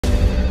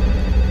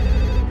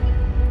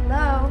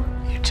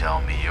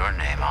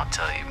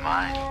tell you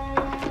mine.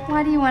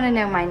 Why do you want to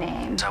know my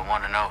name? I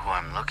want to know who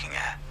I'm looking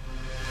at.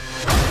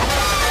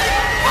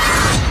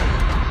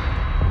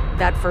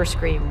 That first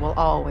scream will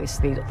always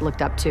be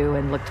looked up to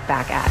and looked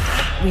back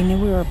at. We knew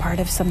we were a part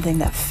of something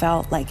that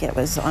felt like it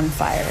was on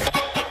fire.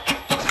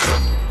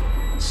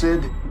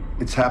 Sid,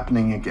 it's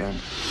happening again.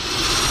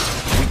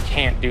 We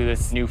can't do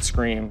this new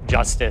Scream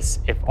justice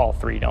if all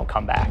three don't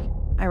come back.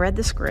 I read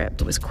the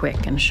script. It was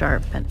quick and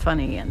sharp and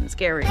funny and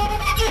scary.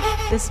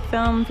 This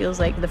film feels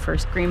like the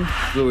first Scream.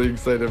 Really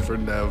excited for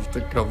Neve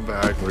to come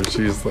back where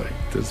she's like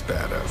this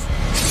badass.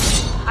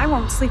 I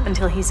won't sleep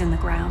until he's in the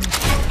ground.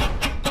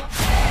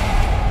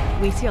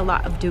 We see a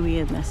lot of Dewey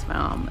in this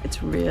film.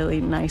 It's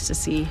really nice to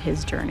see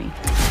his journey.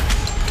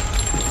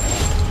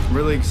 I'm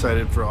really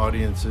excited for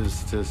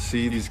audiences to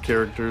see these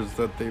characters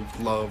that they've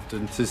loved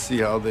and to see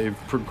how they've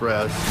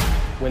progressed.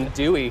 When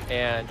Dewey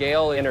and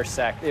Gale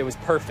intersect, it was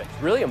perfect,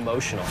 really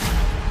emotional.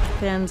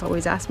 Fans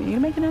always ask me, you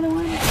gonna make another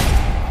one?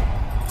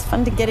 It's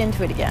fun to get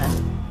into it again.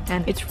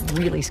 And it's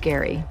really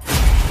scary.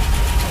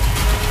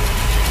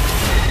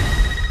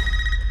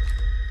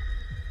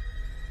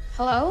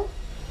 Hello?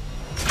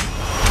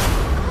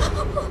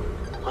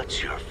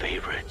 What's your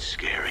favorite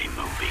scary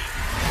movie?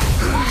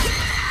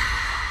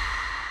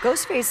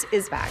 Ghostface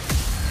is back,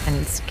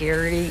 and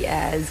scary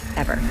as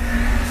ever.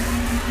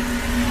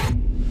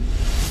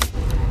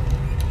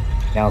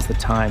 Now's the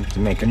time to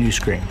make a new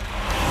Scream.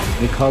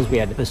 Because we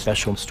had a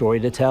special story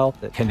to tell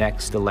that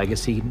connects the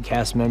legacy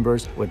cast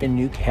members with a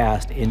new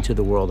cast into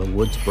the world of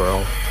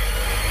Woodsboro.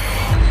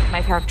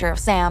 My character,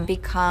 Sam,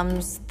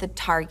 becomes the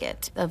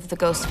target of the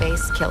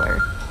Ghostface killer.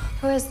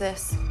 Who is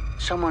this?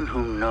 Someone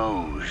who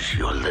knows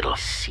your little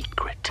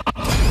secret.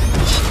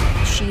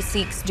 She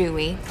seeks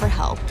Dewey for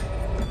help.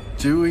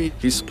 Dewey,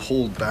 he's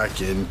pulled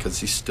back in because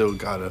he's still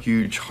got a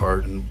huge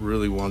heart and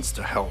really wants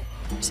to help.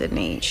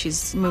 Sidney,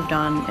 she's moved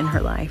on in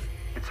her life.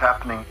 It's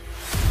happening.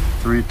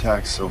 3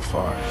 attacks so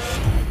far.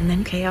 And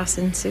then chaos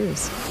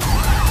ensues.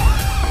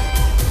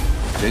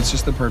 It's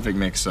just the perfect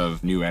mix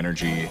of new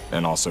energy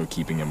and also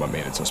keeping in what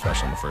made it so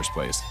special in the first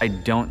place. I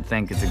don't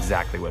think it's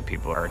exactly what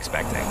people are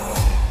expecting.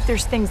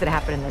 There's things that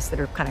happen in this that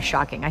are kind of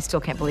shocking. I still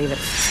can't believe it.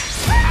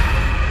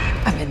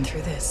 I've been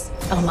through this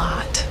a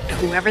lot.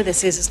 Whoever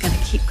this is going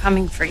to keep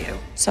coming for you.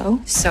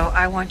 So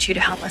I want you to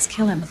help us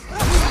kill him.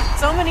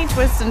 So many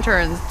twists and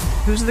turns.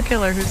 Who's the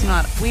killer, who's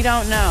not? We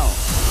don't know.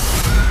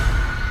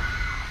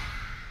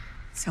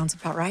 Sounds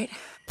about right.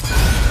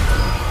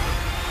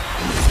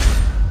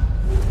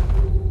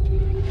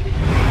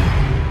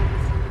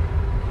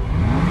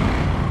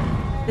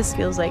 This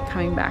feels like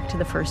coming back to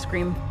the first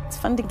Scream. It's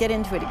fun to get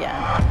into it again.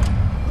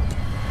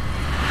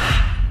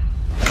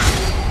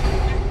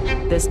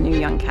 This new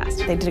young cast,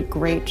 they did a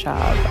great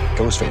job.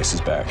 Ghostface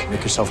is back.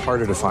 Make yourself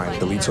harder to find.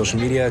 Delete social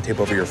media, tape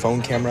over your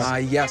phone camera.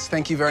 Yes,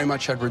 thank you very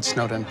much, Edward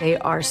Snowden. They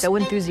are so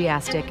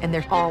enthusiastic, and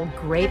they're all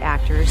great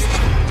actors.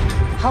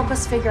 Help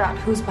us figure out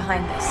who's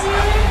behind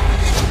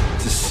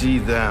this. To see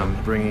them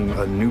bringing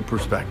a new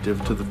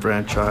perspective to the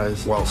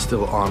franchise while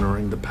still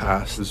honoring the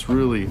past is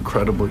really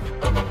incredible.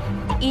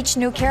 Each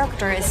new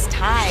character is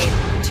tied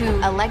to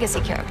a legacy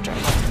character.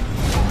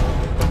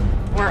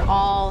 We're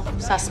all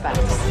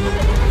suspects.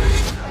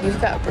 You've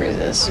got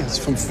bruises. It's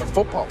from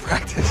football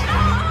practice.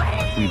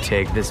 We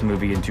take this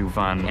movie into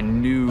fun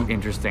and new,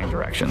 interesting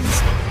directions.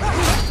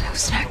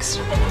 Who's next?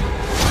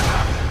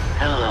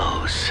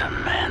 Hello,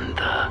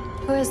 Samantha.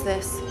 Who is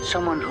this?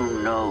 Someone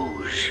who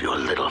knows your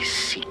little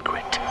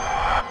secret.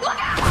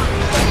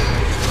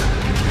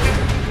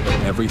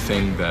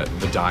 Everything that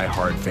the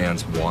die-hard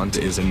fans want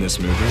is in this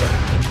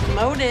movie.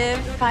 Motive.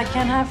 If I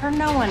can't have her,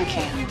 no one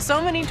can.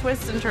 So many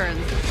twists and turns.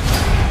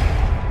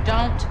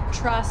 Don't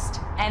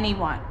trust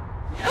anyone.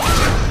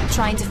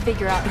 Trying to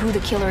figure out who the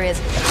killer is.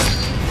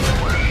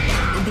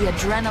 The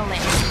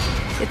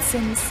adrenaline. It's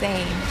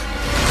insane.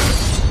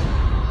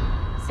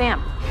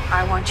 Sam,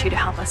 I want you to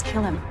help us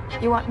kill him.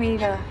 You want me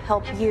to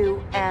help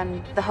you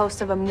and the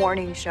host of a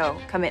morning show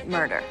commit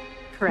murder?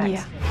 Correct.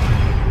 Yeah.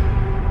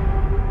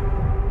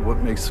 What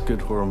makes a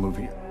good horror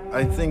movie?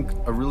 I think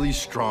a really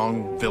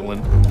strong villain,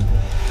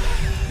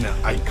 an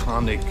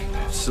iconic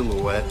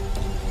silhouette.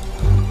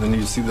 Then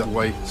you see that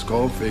white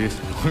skull face,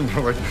 and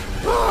you're like,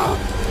 ah!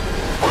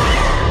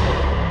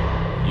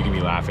 You can be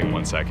laughing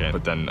 1 second,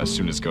 but then as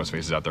soon as Ghostface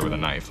is out there with a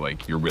knife,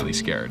 like, you're really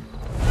scared.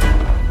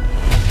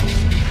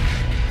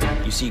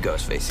 You see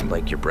Ghostface and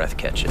like your breath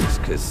catches,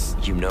 because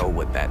you know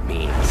what that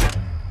means.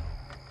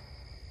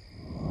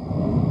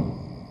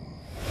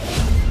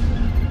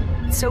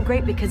 It's so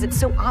great because it's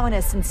so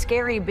ominous and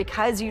scary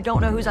because you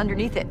don't know who's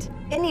underneath it.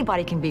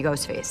 Anybody can be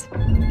Ghostface.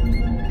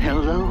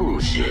 Hello,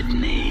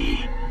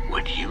 Sidney.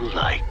 Would you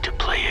like to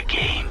play a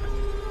game?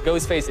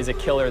 Ghostface is a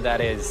killer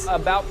that is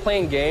about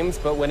playing games,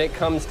 but when it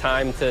comes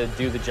time to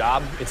do the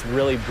job, it's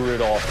really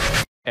brutal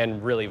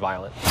and really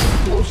violent.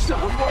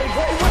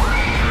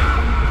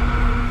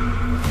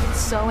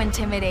 So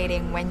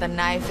intimidating when the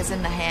knife is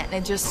in the hand.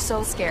 It's just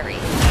so scary.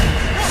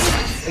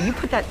 You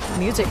put that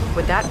music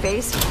with that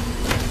bass,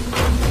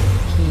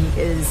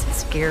 he is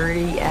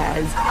scary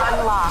as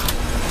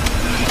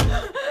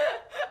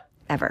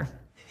ever.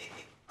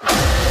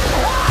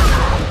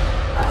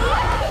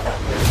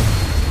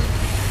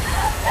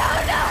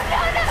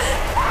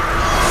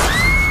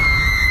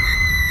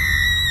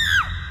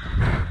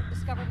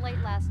 Discovered late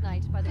last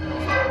night by the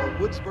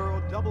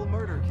Woodsboro double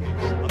murder case.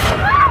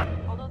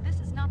 Although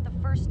this is not the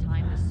first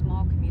time this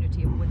small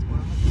community of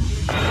Woodsboro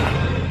has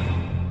been.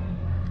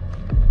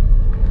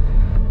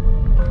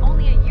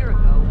 Only a year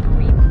ago,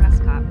 Maureen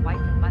Prescott, wife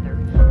and mother,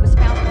 was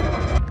found.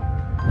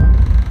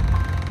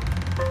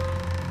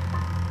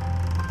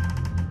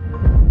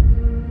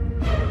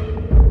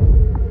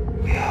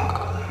 We all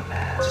go a little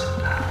mad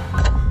sometimes.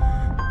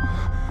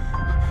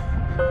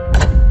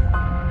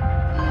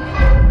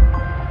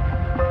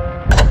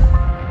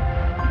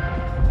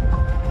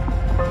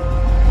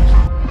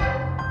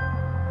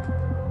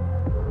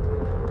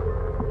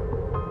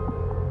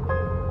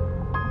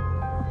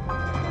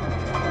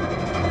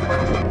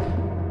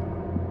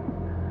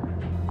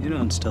 You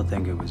don't still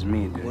think it was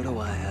me, do you? What do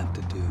I have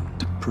to do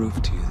to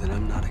prove to you that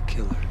I'm not a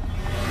killer?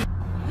 Oh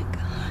my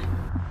God.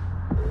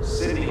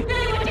 Sidney.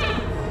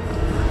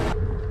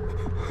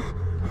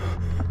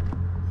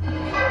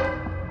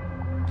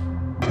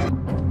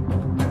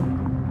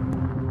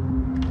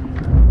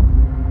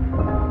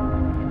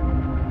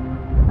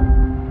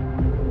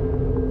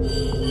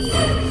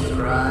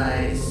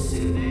 Surprise,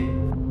 Sidney.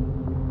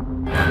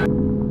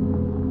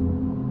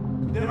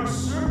 There are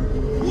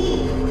certain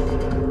rules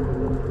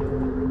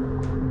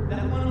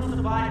that one must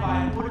abide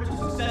by in order to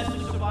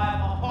successfully survive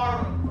a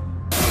horror.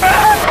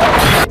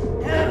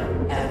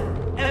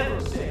 Ever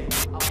say,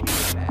 I'll be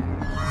back.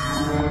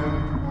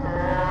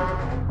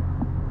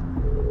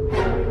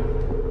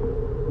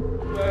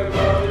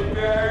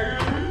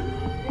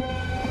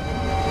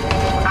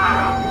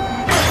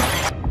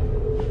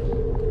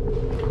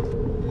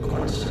 Of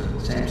course,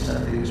 same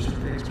stuff they used for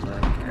pigs,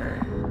 blood, and carry.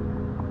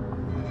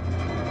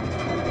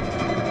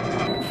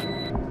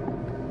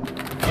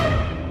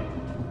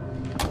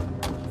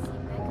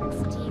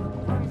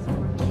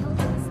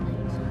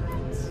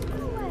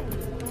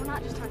 We're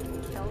not just talking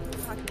killed,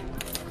 we're talking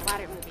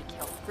collaterally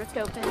killed. Ripped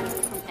open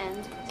from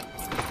end to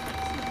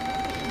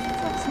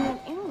What's in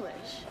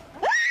English?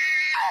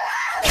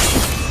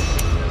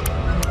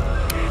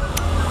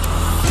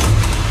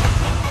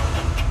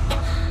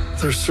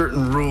 There's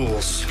certain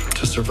rules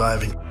to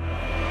surviving.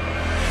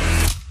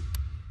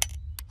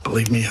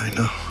 Believe me, I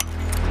know.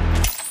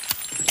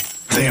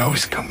 They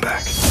always come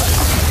back.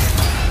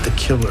 The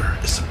killer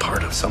is a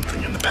part of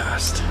something in the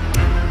past.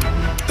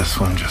 This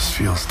one just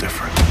feels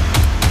different.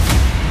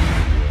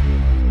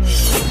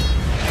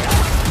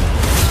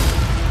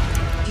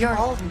 You're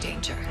all in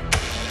danger.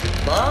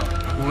 Bob?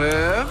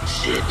 Where?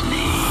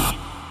 Sidney.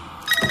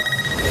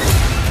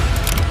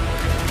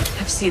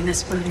 I've seen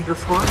this movie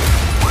before.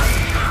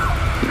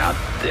 Not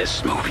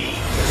this movie.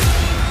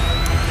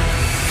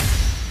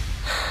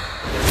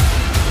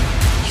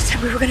 You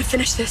said we were gonna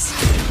finish this.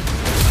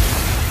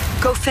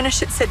 Go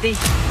finish it, Sidney.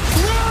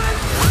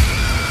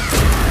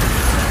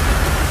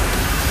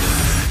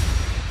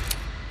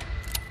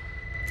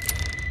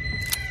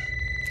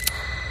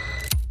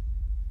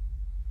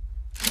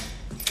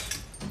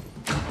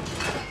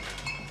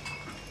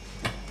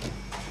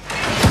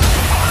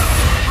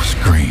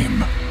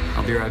 Scream.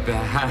 I'll be right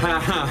back.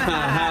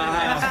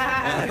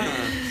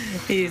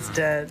 He's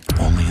dead.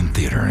 Only in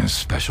theater and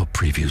special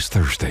previews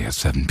Thursday at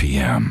 7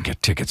 p.m.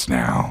 Get tickets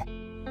now.